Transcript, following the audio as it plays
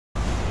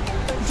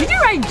Did you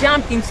write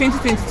JAMB in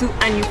 2022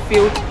 and you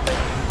failed?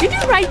 Did you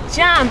write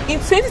JAMB in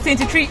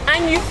 2023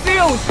 and you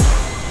failed?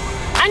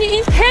 And you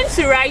intend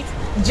to write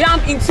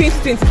JAMB in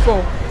 2024?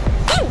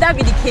 If that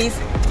be the case,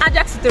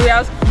 Ajaks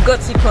Tutorials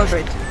got you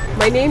covered.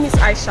 My name is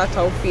Ajaks.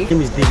 My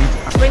name is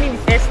David. My name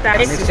is Esther.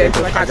 I'm a student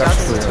of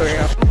Ajaks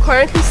Tutorials. I'm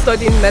currently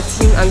studying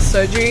medicine and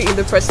surgery in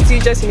the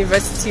prestigious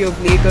University of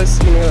Lagos,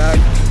 UNILAG.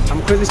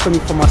 I'm currently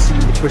studying pharmacy in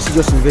the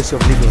prestigious University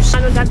of Lagos.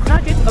 I'm an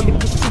undergraduate of the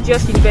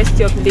prestigious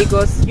University of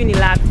Lagos,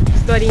 UNILAG,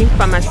 studying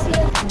pharmacy.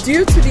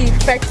 Due to the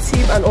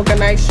effective and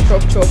organized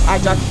structure of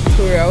Ajaks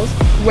Tutorials,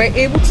 we're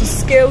able to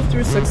scale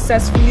through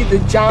successfully the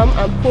JAMB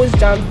and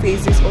post-JAMB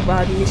phases of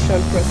our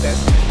admission process.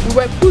 We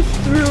were put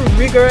through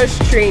rigorous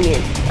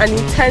training and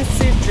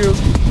intensive drills,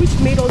 which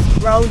made us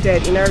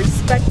grounded in our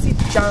respective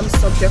JAMB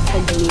subject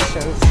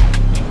combinations.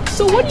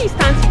 So what do you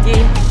stand to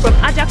gain from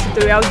Ajaks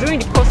Tutorials during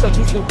the course of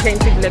these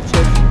intensive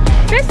lectures?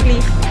 Firstly,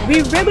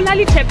 we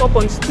regularly check up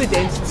on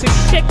students to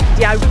check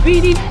their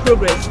reading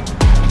progress.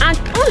 And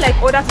unlike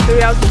other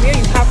tutorials where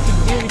you have to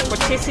deal with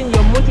purchasing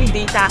your monthly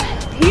data,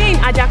 here in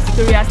Ajaks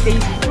Tutorials there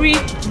is free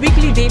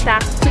weekly data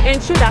to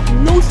ensure that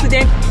no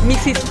student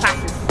misses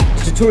classes.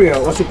 The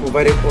tutorial also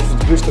provided us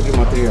with great study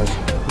materials,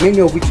 many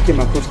of which came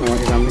across in our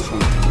examination.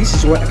 This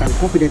is why I can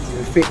confidently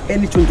refer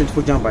any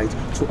 2024 Jambite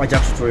to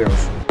Ajaks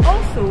Tutorials.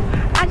 Also,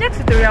 Ajaks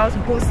Tutorials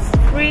boasts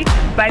free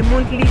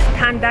bi-monthly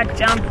standard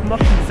JAMB mock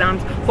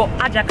exams for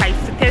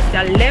Ajakites to test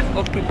their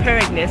level of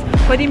preparedness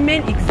for the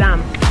main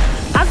exam,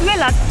 as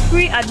well as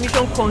free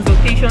admission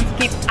consultations to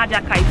keep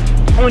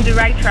Ajakites on the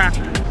right track.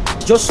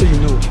 Just so you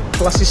know,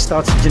 classes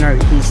start January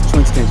 8,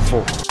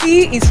 2024.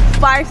 Fee is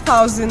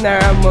 5,000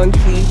 Naira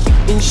monthly,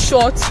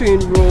 ensure to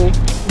enroll.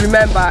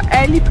 Remember,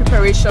 early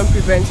preparation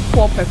prevents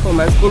poor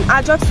performance. In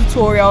Ajaks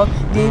Tutorial,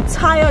 the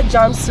entire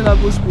JAMB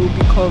syllabus will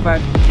be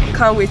covered.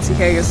 Can't wait to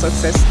hear your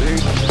success story.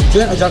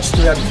 Join Ajaks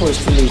Tutorial before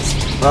it's too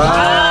late.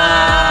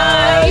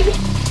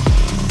 Bye.